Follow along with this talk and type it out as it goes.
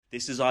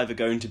This is either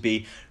going to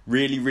be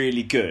really,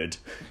 really good,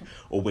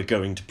 or we're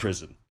going to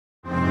prison.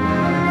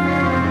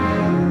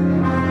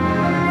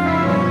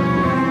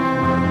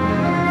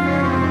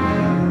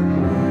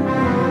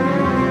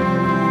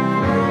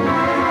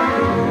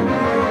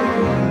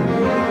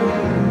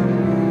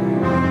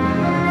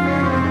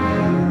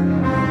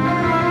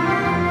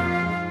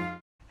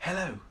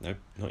 Hello. No,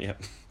 not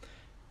yet.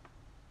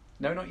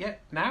 No, not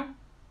yet. Now?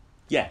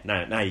 Yeah, now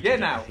you can Yeah, do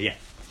now. it. Yeah.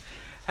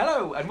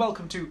 Hello, and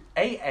welcome to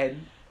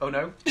AN... Oh,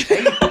 no.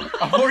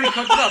 I've already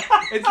cocked it up.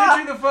 It's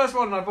literally the first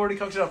one, and I've already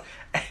cocked it up.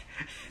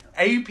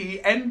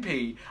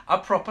 APNP, a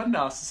proper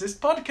narcissist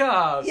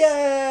podcast.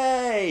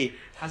 Yay!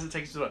 Hasn't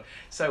taken too long.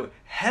 So,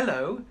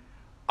 hello,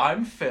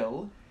 I'm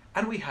Phil,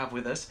 and we have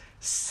with us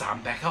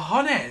Sam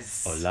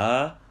Becajones.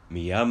 Hola,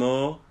 mi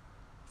llamo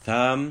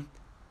Sam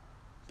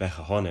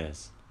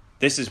Becajones.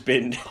 This has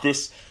been...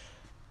 This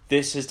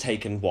has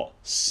taken,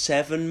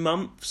 7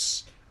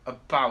 months?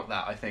 About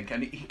that, I think.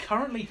 And he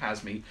currently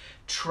has me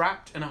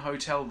trapped in a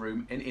hotel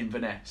room in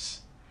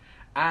Inverness.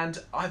 And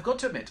I've got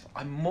to admit,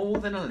 I'm more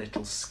than a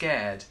little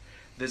scared.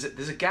 There's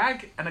a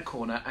gag and a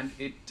corner,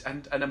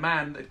 and a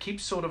man that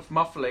keeps sort of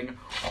muffling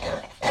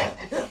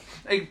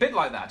a bit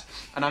like that.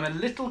 And I'm a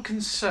little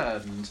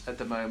concerned at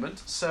the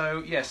moment.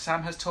 So, yes,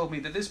 Sam has told me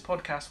that this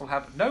podcast will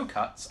have no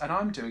cuts, and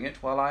I'm doing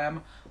it while I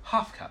am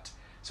half cut.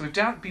 So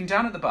we've been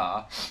down at the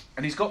bar,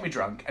 and he's got me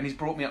drunk, and he's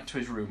brought me up to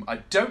his room.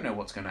 I don't know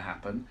what's going to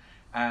happen.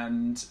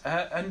 And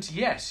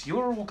yes,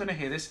 you're all going to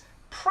hear this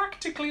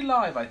practically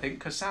live, I think,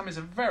 because Sam is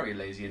a very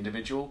lazy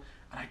individual,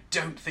 and I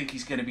don't think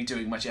he's going to be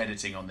doing much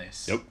editing on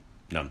this. Nope,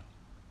 none.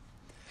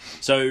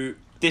 So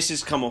this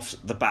has come off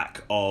the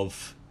back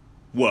of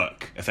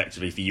work,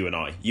 effectively, for you and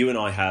I. You and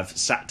I have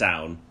sat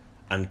down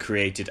and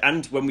created,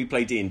 and when we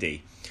play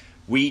D&D,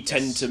 we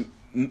tend to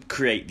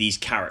create these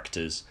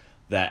characters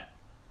that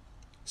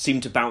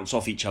seem to bounce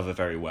off each other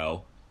very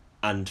well,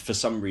 and for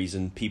some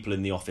reason, people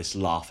in the office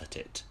laugh at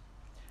it.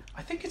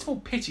 I think it's more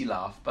pity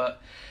laugh,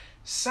 but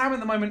Sam at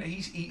the moment,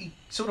 he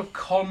sort of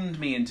conned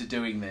me into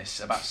doing this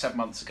about 7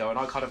 months ago, and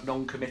I kind of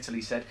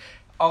non-committally said,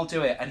 I'll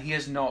do it, and he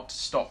has not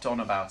stopped on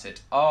about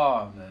it.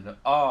 On and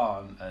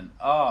on and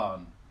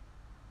on.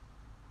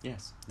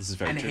 Yes, this is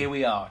very true. And here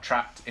we are,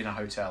 trapped in a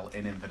hotel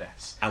in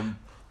Inverness. And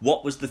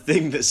what was the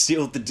thing that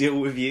sealed the deal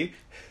with you?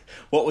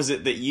 What was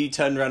it that you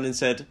turned around and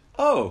said,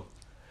 oh,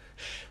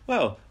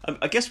 well,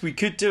 I guess we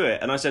could do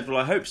it. And I said, well,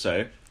 I hope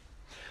so.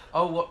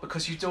 Oh, what?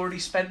 Because you'd already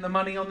spent the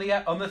money on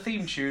the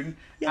theme tune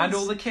and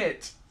all the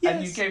kit,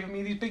 and you gave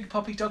me these big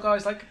puppy dog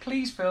eyes, like,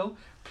 please, Phil,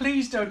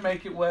 please don't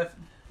make it wasted,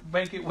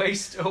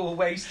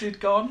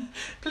 gone,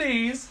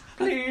 please.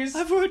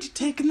 I've already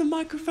taken the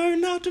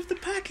microphone out of the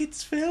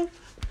packets, Phil.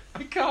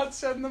 I can't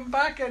send them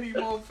back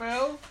anymore,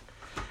 Phil.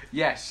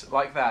 Yes,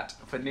 like that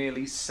for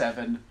nearly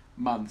 7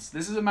 months.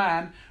 This is a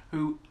man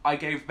who I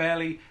gave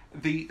barely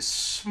the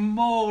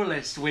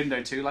smallest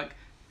window to, like,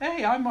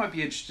 hey, I might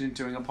be interested in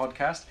doing a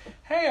podcast.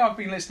 Hey, I've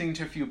been listening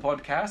to a few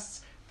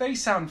podcasts. They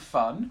sound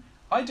fun.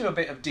 I do a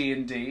bit of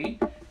D&D.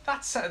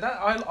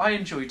 I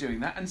enjoy doing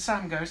that. And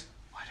Sam goes,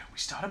 why don't we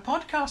start a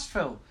podcast,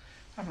 Phil?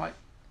 I'm like,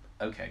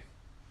 okay.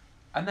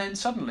 And then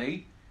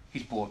suddenly,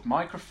 he's bought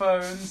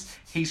microphones.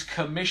 He's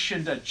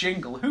commissioned a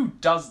jingle. Who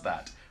does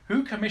that?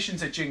 Who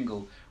commissions a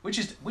jingle? Which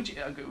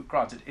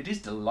granted, it is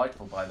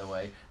delightful, by the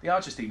way. The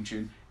Archer's theme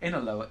tune in a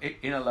lower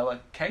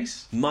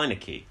case. Minor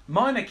key.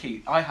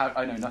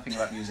 I know nothing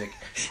about music.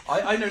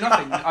 I know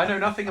nothing. I know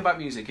nothing about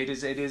music. It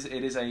is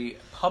a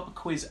pub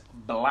quiz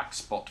black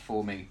spot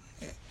for me.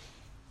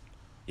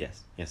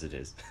 Yes, it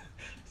is.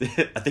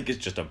 I think it's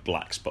just a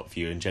black spot for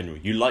you in general.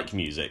 You like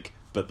music,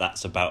 but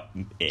that's about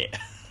it.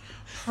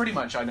 Pretty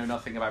much, I know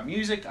nothing about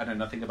music. I know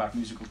nothing about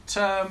musical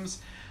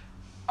terms.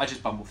 I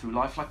just bumble through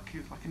life like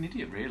an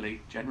idiot,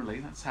 really.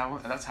 Generally, that's how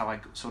I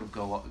sort of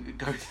go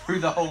through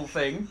the whole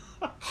thing.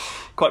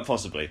 Quite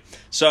possibly.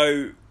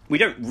 So we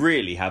don't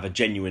really have a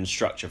genuine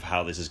structure for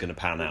how this is going to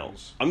pan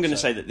out. I'm going to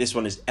say that this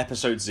one is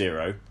episode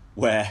 0,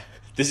 where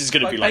this is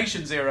going to be like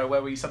patient 0,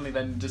 where we suddenly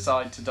then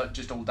decide to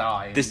just all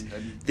die.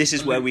 This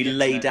is where we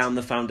lay down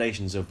the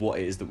foundations of what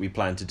it is that we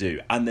plan to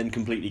do, and then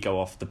completely go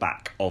off the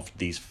back of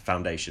these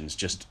foundations.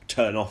 Just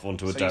turn off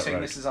onto a dirt road. So you're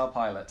saying this is our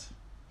pilot?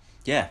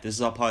 Yeah, this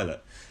is our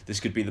pilot.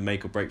 This could be the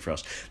make or break for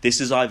us. This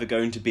is either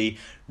going to be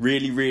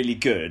really, really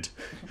good,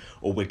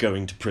 or we're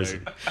going to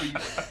prison.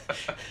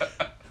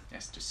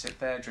 Yes, just sit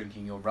there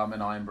drinking your rum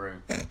and iron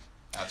brew.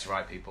 That's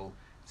right, people.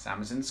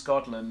 Sam is in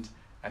Scotland,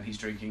 and he's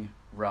drinking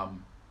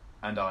rum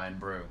and iron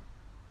brew.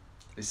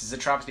 This is a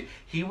travesty.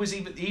 He was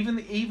even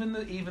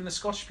the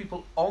Scottish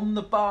people on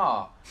the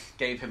bar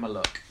gave him a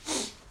look,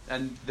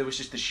 and there was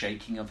just the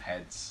shaking of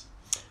heads.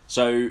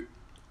 So,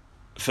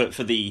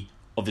 for the...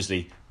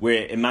 Obviously,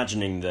 we're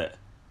imagining that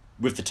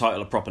with the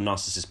title of Proper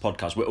Narcissist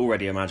Podcast, we're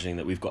already imagining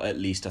that we've got at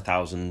least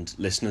 1,000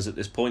 listeners at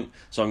this point.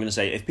 So I'm going to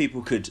say, if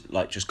people could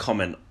just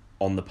comment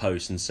on the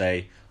post and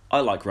say,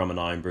 I like rum and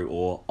iron brew,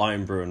 or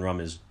iron brew and rum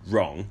is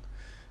wrong,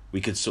 we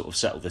could sort of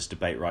settle this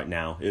debate right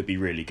now. It would be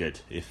really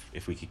good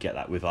if we could get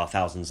that with our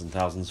thousands and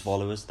thousands of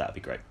followers. That'd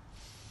be great.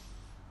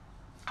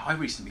 I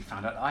recently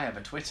found out I have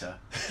a Twitter.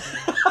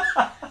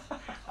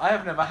 I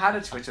have never had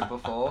a Twitter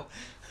before.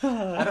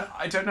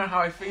 I don't know how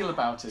I feel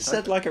about it.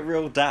 Said like a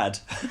real dad.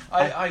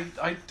 I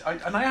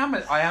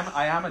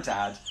am a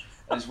dad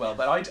as well,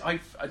 but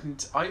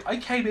I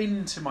came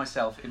into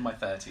myself in my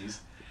 30s,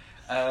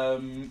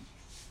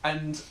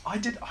 and I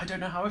don't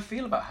know how I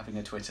feel about having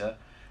a Twitter.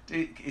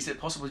 Is it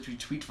possible to be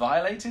tweet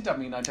violated? I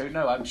mean, I don't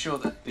know. I'm sure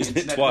that the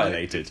internet...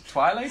 Twilated?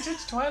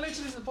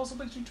 Is it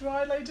possible to be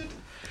twilated?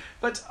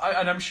 But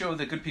I'm sure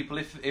the good people,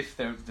 if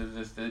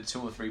the 2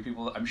 or 3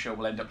 people, I'm sure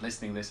will end up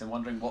listening to this and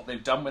wondering what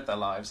they've done with their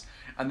lives.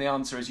 And the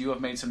answer is you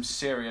have made some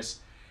serious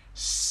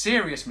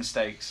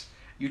mistakes.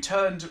 You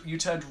turned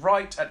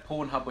right at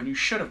Pornhub when you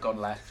should have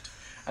gone left,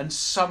 and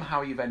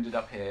somehow you've ended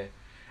up here.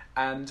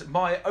 And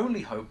my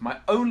only hope, my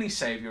only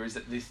saviour, is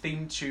that the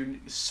theme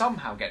tune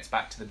somehow gets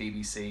back to the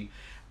BBC,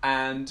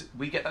 and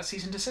we get that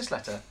cease and desist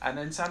letter, and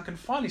then Sam can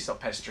finally stop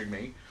pestering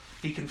me.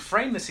 He can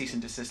frame the cease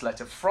and desist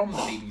letter from the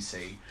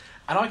BBC,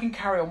 and I can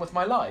carry on with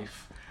my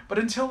life. But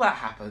until that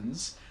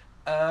happens,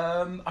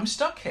 I'm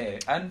stuck here,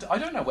 and I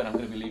don't know when I'm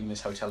going to be leaving this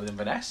hotel in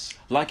Inverness.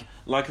 Like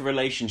a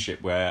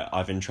relationship where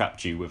I've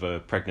entrapped you with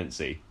a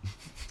pregnancy.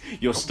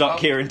 You're stuck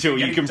here until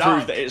you can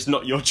prove that it's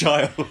not your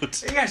child.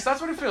 Yes,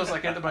 that's what it feels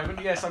like at the moment.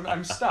 Yes,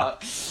 I'm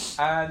stuck,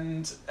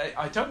 and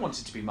I don't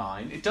want it to be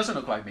mine. It doesn't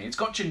look like me. It's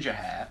got ginger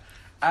hair,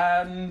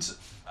 and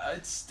I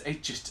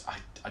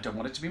don't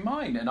want it to be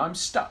mine, and I'm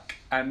stuck.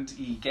 And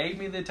he gave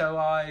me the doe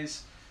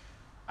eyes,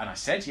 and I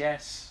said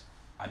yes.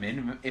 I'm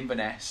in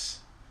Inverness,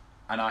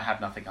 and I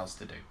have nothing else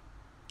to do.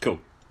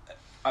 Cool.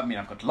 I mean,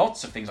 I've got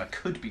lots of things I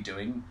could be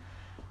doing.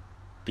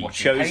 But you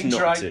chose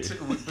not to.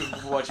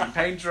 Watching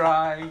paint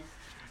dry.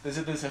 There's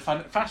a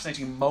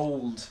fascinating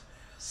mould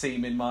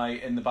seam in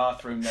the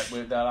bathroom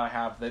that I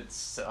have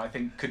that's I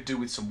think could do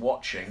with some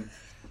watching.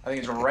 I think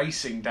it's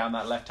racing down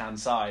that left-hand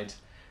side.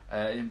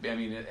 I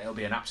mean, it'll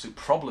be an absolute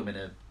problem in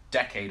a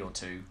decade or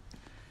 2.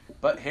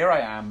 But here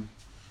I am,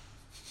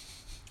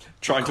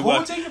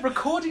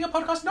 recording a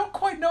podcast, not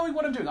quite knowing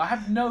what I'm doing. I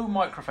have no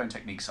microphone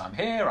techniques. I'm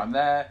here, I'm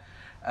there.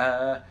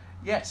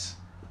 Yes,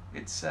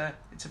 it's a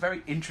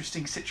very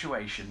interesting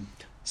situation.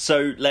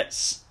 So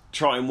let's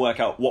try and work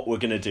out what we're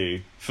going to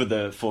do for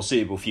the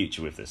foreseeable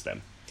future with this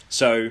then.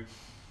 So,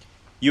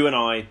 you and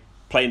I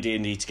playing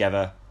D&D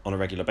together on a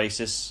regular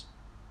basis.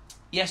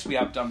 Yes, we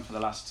have done for the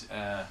last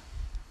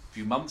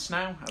few months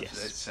now.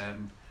 Yes. It's, I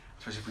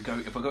suppose if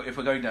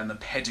we're going down the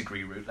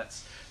pedigree route,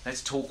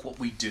 let's talk what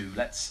we do.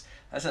 Let's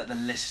let the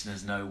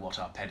listeners know what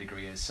our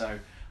pedigree is. So,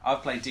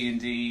 I've played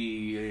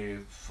D&D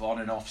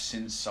on and off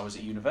since I was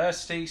at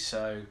university,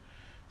 so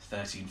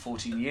 13,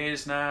 14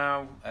 years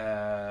now.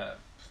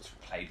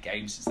 Played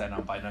games since then.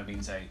 I'm by no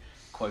means a,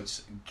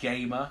 quotes,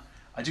 gamer.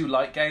 I do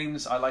like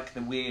games. I like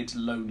the weird,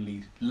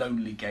 lonely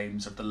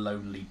games of the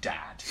lonely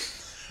dad.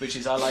 Which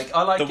is, I like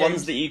the games...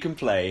 ones that you can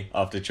play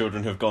after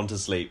children have gone to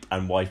sleep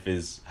and wife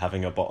is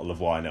having a bottle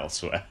of wine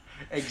elsewhere.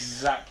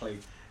 Exactly.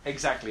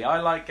 I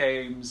like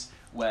games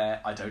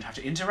where I don't have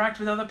to interact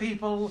with other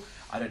people.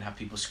 I don't have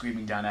people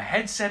screaming down a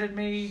headset at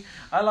me.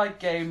 I like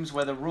games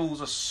where the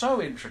rules are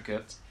so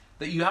intricate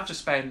that you have to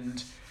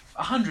spend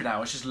 100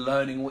 hours just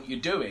learning what you're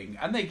doing,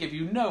 and they give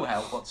you no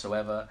help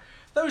whatsoever.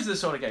 Those are the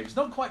sort of games.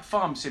 Not quite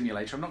Farm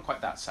Simulator. I'm not quite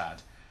that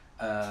sad.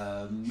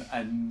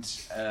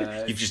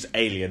 You've just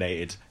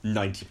alienated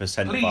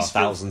 90% of our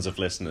thousands of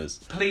listeners.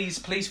 Please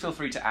feel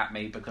free to at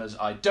me, because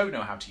I don't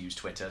know how to use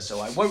Twitter, so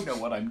I won't know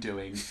what I'm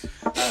doing.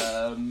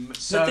 So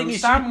thing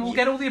is, Sam will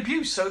get all the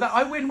abuse, so that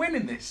I win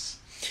in this.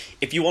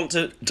 If you want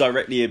to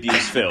directly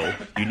abuse Phil,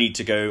 you need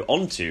to go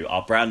onto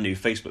our brand new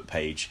Facebook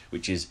page,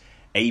 which is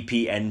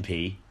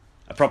APNP,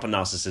 a proper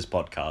narcissist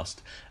podcast,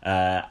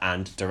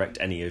 and direct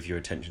any of your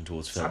attention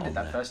towards Phil. Sam did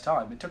that first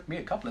time. It took me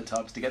a couple of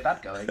times to get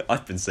that going.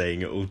 I've been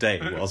saying it all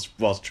day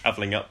whilst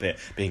travelling up here,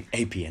 being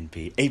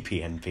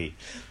APNP,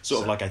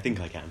 sort of like I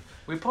think I can.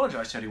 We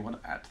apologise to anyone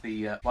at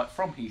the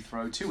from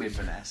Heathrow to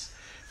Inverness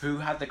who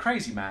had the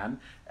crazy man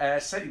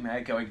sitting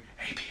there going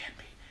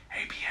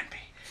APNP,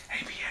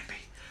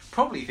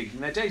 probably thinking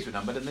their days were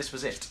numbered, and this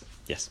was it.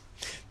 Yes.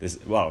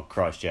 Well,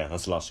 Christ, yeah,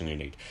 that's the last thing we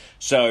need.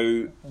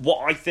 So, what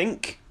I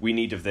think we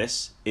need of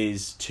this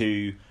is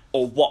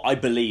or what I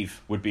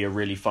believe would be a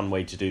really fun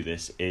way to do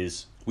this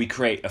is we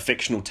create a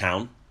fictional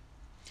town,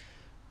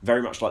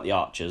 very much like the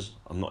Archers.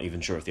 I'm not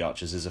even sure if the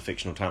Archers is a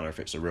fictional town or if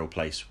it's a real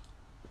place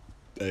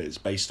it's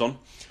based on.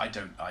 I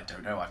don't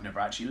know. I've never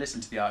actually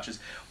listened to the Archers.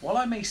 While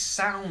I may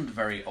sound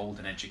very old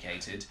and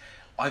educated,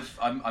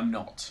 I'm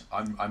not.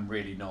 I'm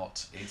really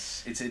not.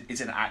 It's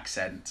an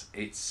accent.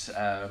 It's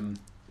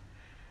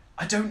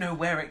I don't know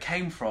where it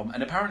came from,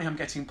 and apparently I'm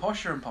getting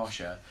posher and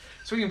posher,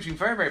 swinging between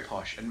very, very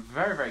posh and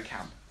very, very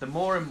camp, the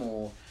more and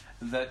more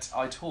that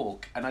I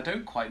talk, and I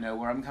don't quite know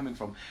where I'm coming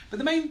from. But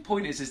the main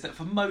point is that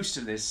for most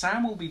of this,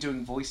 Sam will be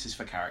doing voices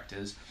for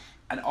characters,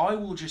 and I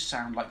will just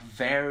sound like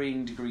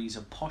varying degrees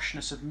of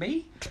poshness of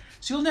me.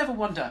 So you'll never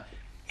wonder,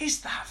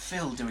 is that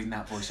Phil doing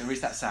that voice, or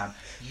is that Sam?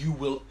 You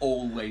will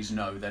always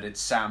know that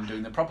it's Sam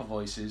doing the proper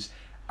voices,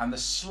 and the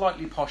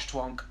slightly posh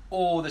twonk,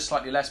 or the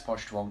slightly less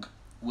posh twonk,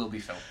 will be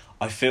Phil.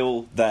 I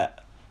feel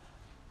that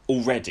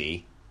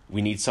already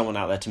we need someone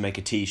out there to make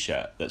a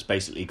T-shirt that's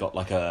basically got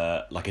like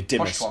a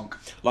dimmer, Poshwonk.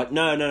 like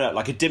no,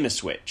 like a dimmer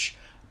switch,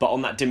 but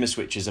on that dimmer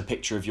switch is a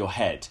picture of your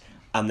head,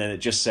 and then it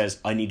just says,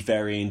 "I need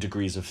varying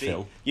degrees of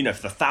Phil." You know,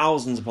 for the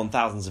thousands upon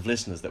thousands of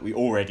listeners that we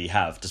already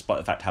have, despite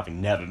the fact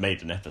having never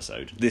made an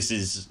episode, this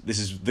is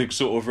the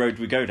sort of road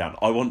we go down.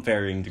 I want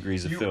varying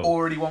degrees of Phil. You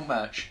already want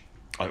merch.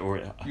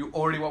 You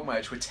already want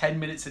merch. We're 10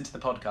 minutes into the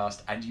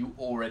podcast and you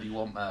already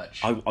want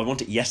merch. I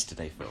want it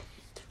yesterday, Phil.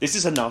 This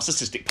is a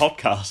narcissistic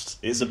podcast.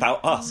 It's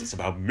about us. It's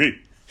about me.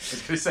 I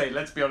was going to say,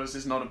 let's be honest,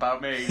 it's not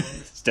about me.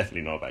 It's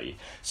definitely not about you.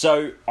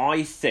 So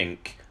I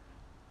think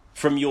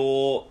from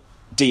your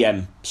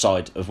DM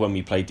side of when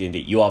we played D&D,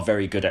 you are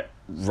very good at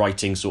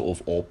writing sort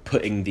of, or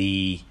putting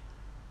the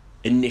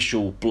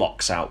initial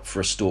blocks out for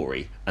a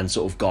story and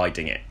sort of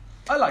guiding it.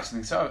 I like to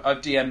think so.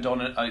 I've DM'd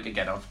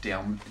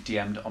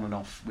DM'd on and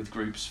off with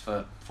groups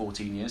for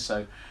 14 years,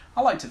 so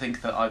I like to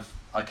think that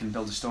I can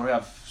build a story.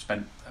 I've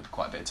spent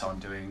quite a bit of time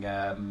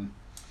doing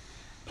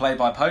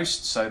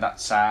play-by-post, so that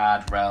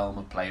sad realm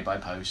of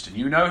play-by-post, and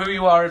you know who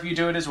you are if you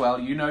do it as well.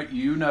 You know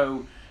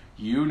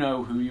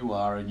who you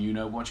are, and you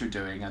know what you're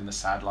doing, and the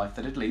sad life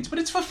that it leads. But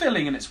it's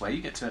fulfilling in its way.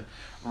 You get to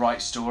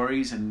write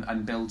stories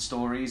and build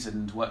stories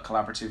and work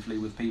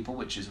collaboratively with people,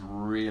 which is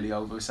really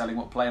overselling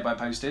what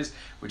play-by-post is,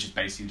 which is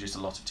basically just a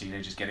lot of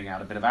teenagers getting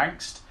out a bit of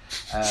angst,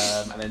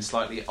 and then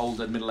slightly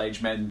older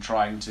middle-aged men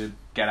trying to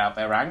get out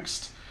their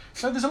angst.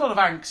 So there's a lot of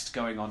angst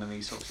going on in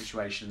these sort of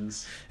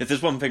situations. If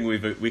there's one thing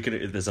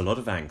there's a lot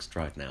of angst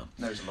right now.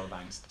 There's a lot of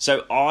angst.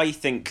 So I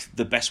think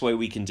the best way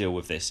we can deal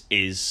with this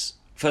is,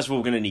 first of all,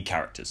 we're going to need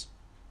characters.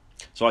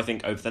 So I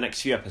think over the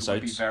next few episodes...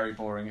 It would be very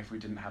boring if we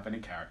didn't have any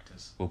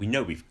characters. Well, we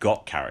know we've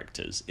got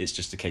characters. It's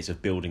just a case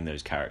of building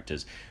those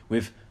characters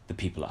with the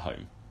people at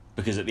home.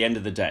 Because at the end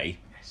of the day,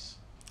 yes,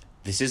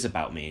 this is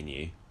about me and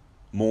you.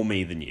 More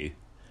me than you.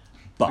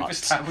 But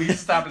we've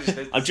established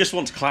this. I just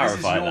want to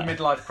clarify that. This is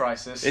your midlife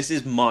crisis. This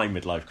is my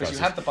midlife crisis. Because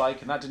you had the bike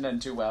and that didn't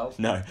end too well.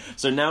 No.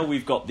 So now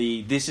we've got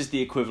this is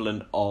the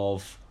equivalent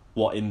of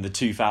what in the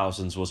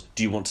 2000s was,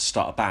 do you want to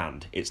start a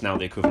band? It's now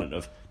the equivalent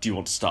of, do you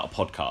want to start a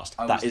podcast?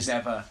 I was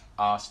never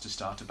asked to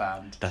start a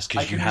band. That's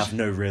because you have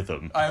no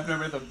rhythm. I have no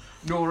rhythm,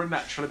 nor a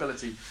natural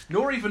ability,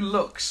 nor even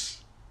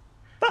looks.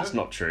 That's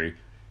not true.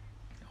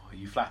 Oh,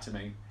 you flatter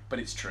me, but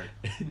it's true.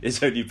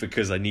 It's only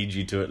because I need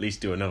you to at least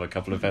do another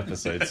couple of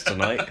episodes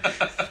tonight.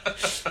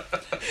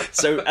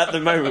 So at the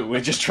moment,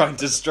 we're just trying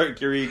to stroke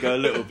your ego a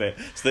little bit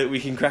so that we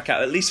can crack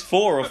out at least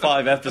 4 or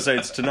 5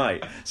 episodes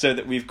tonight so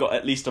that we've got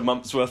at least a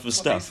month's worth of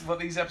stuff.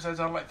 These episodes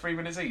are like 3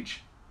 minutes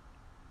each?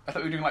 I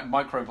thought we were doing like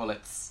micro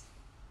bullets.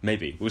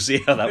 Maybe. We'll see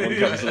how that one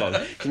comes along.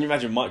 Can you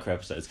imagine micro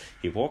episodes?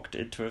 He walked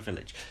into a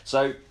village.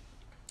 So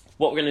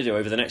what we're going to do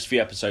over the next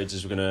few episodes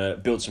is we're going to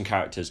build some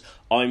characters.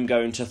 I'm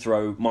going to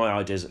throw my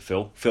ideas at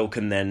Phil. Phil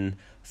can then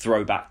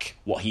throw back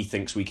what he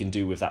thinks we can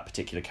do with that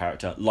particular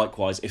character.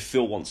 Likewise, if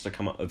Phil wants to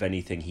come up with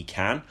anything, he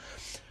can.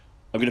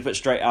 I'm going to put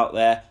straight out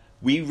there,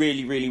 we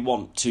really, really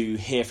want to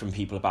hear from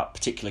people about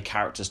particular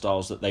character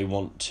styles that they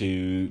want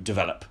to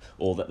develop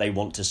or that they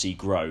want to see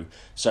grow.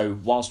 So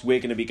whilst we're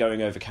going to be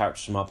going over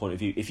characters from our point of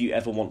view, if you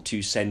ever want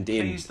to send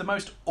in... Please, the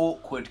most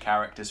awkward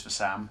characters for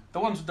Sam, the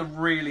ones with the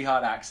really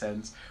hard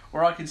accents,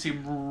 where I can see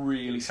him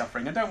really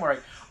suffering. And don't worry,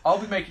 I'll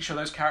be making sure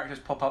those characters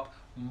pop up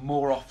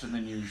more often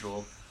than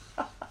usual.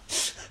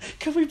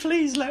 Can we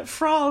please let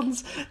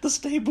Franz, the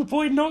stable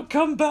boy, not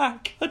come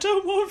back? I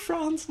don't want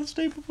Franz, the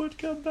stable boy, to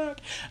come back.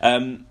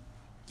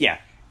 Yeah.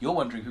 You're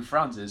wondering who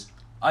Franz is.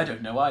 I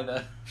don't know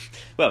either.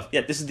 Well,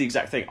 yeah, this is the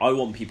exact thing. I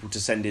want people to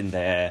send in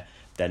their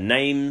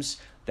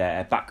names,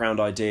 their background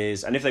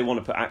ideas, and if they want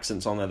to put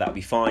accents on there, that'd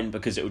be fine,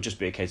 because it will just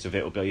be a case of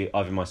it'll be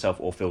either myself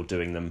or Phil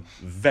doing them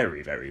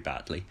very, very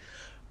badly.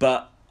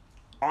 But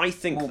I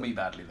think... More me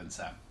badly than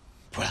Sam.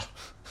 Well...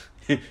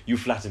 You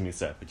flatter me,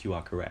 sir, but you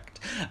are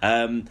correct.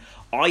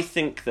 I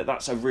think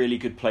that's a really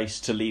good place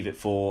to leave it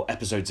for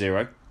episode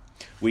 0.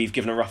 We've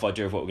given a rough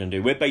idea of what we're going to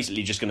do. We're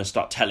basically just going to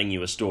start telling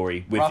you a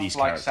story with these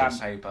characters. Rough like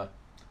sandpaper.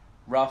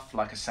 Rough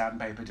like a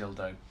sandpaper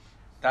dildo.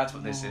 That's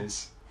what this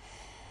is.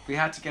 We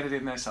had to get it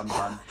in there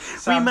sometime.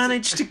 We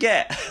managed to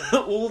get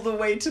all the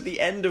way to the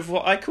end of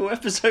what I call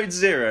episode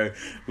 0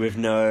 with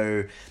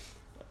no...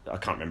 I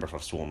can't remember if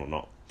I've sworn or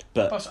not.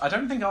 But I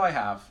don't think I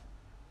have.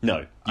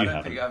 No, I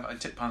don't think I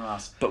tipped my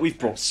last. But we've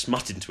brought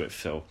smut into it,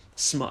 Phil.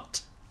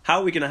 Smut.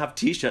 How are we going to have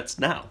T-shirts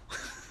now?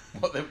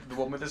 What, the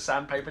one with the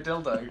sandpaper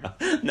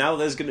dildo? Now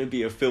there's going to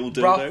be a Phil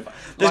dildo.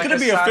 Rough, there's like going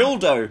to be a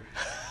Phildo.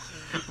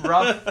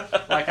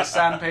 Rough like a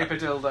sandpaper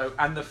dildo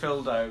and the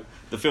Phildo.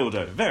 The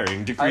Phildo.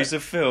 Varying degrees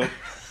of Phil.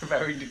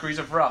 Varying degrees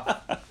of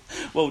rough.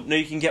 Well, no,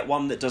 you can get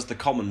one that does the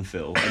common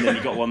Phil, and then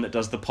you got one that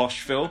does the posh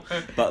Phil.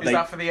 But Is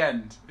that for the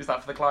end? Is that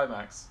for the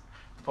climax?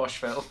 The posh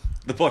Phil.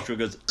 The posh Phil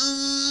goes...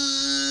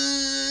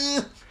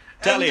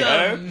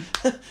 Tally-ho!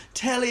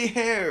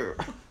 Tally-ho!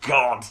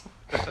 God!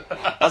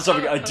 That's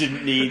something I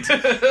didn't need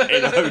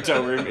in a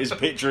hotel room, is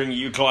picturing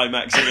you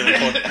climaxing in a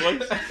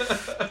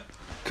podcast.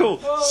 Cool.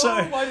 Oh,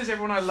 so... why does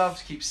everyone I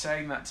love keep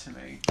saying that to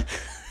me?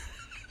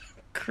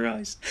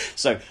 Christ.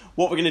 So,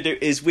 what we're going to do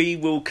is we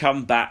will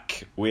come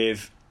back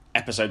with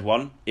episode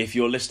 1. If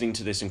you're listening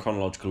to this in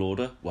chronological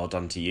order, well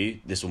done to you.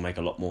 This will make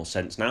a lot more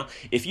sense now.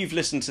 If you've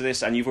listened to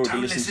this and you've already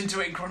Don't listened... listen to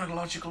it in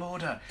chronological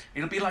order.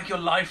 It'll be like your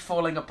life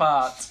falling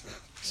apart.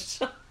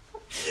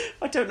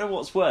 I don't know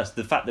what's worse,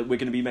 the fact that we're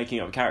going to be making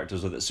up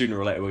characters or that sooner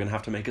or later we're going to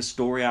have to make a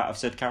story out of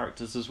said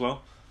characters as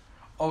well.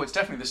 Oh, it's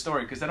definitely the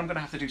story, because then I'm going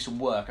to have to do some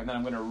work, and then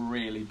I'm going to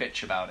really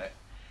bitch about it.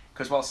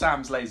 Because while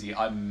Sam's lazy,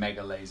 I'm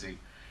mega lazy.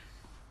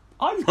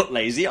 I'm not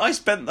lazy. I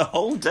spent the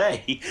whole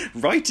day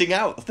writing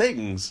out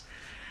things.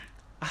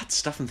 I had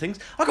stuff and things.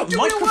 I got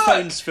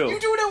microphones filled. You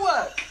do it at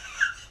work!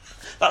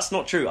 That's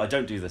not true. I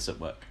don't do this at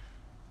work.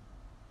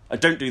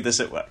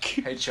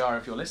 HR,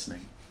 if you're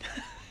listening.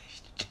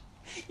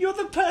 You're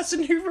the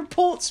person who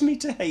reports me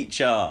to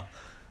HR.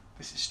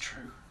 This is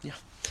true. Yeah.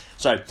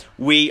 So,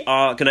 we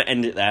are going to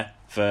end it there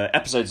for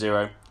episode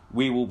 0.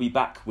 We will be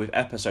back with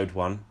episode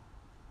 1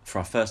 for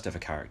our first ever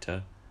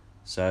character.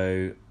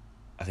 So,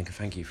 I think a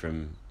thank you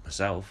from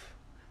myself.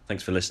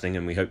 Thanks for listening,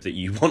 and we hope that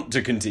you want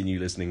to continue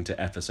listening to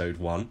episode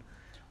 1.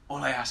 All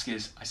I ask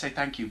is, I say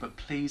thank you, but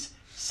please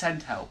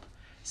send help.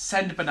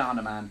 Send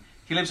Banana Man.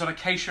 He lives on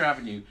Acacia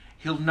Avenue.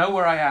 He'll know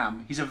where I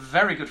am. He's a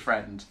very good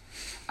friend.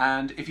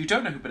 And if you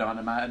don't know who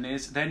Banana Man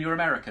is, then you're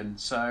American,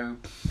 so...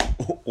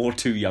 Or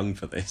too young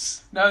for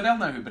this. No, they'll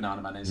know who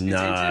Banana Man is. No.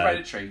 It's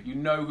hereditary. You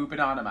know who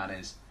Banana Man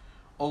is.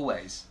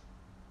 Always.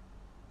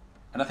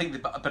 And I think the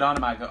Banana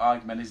Man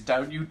argument is,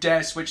 don't you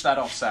dare switch that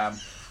off, Sam.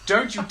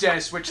 Don't you dare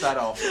switch that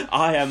off.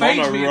 I am Fade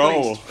on me a at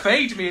roll. least.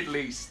 Fade me at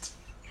least.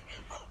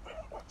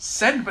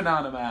 Send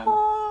Banana Man.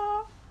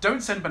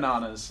 Don't send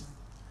bananas.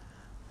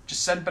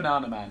 Just send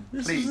Banana Man,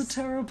 This please. is a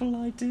terrible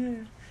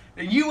idea.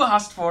 You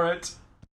asked for it.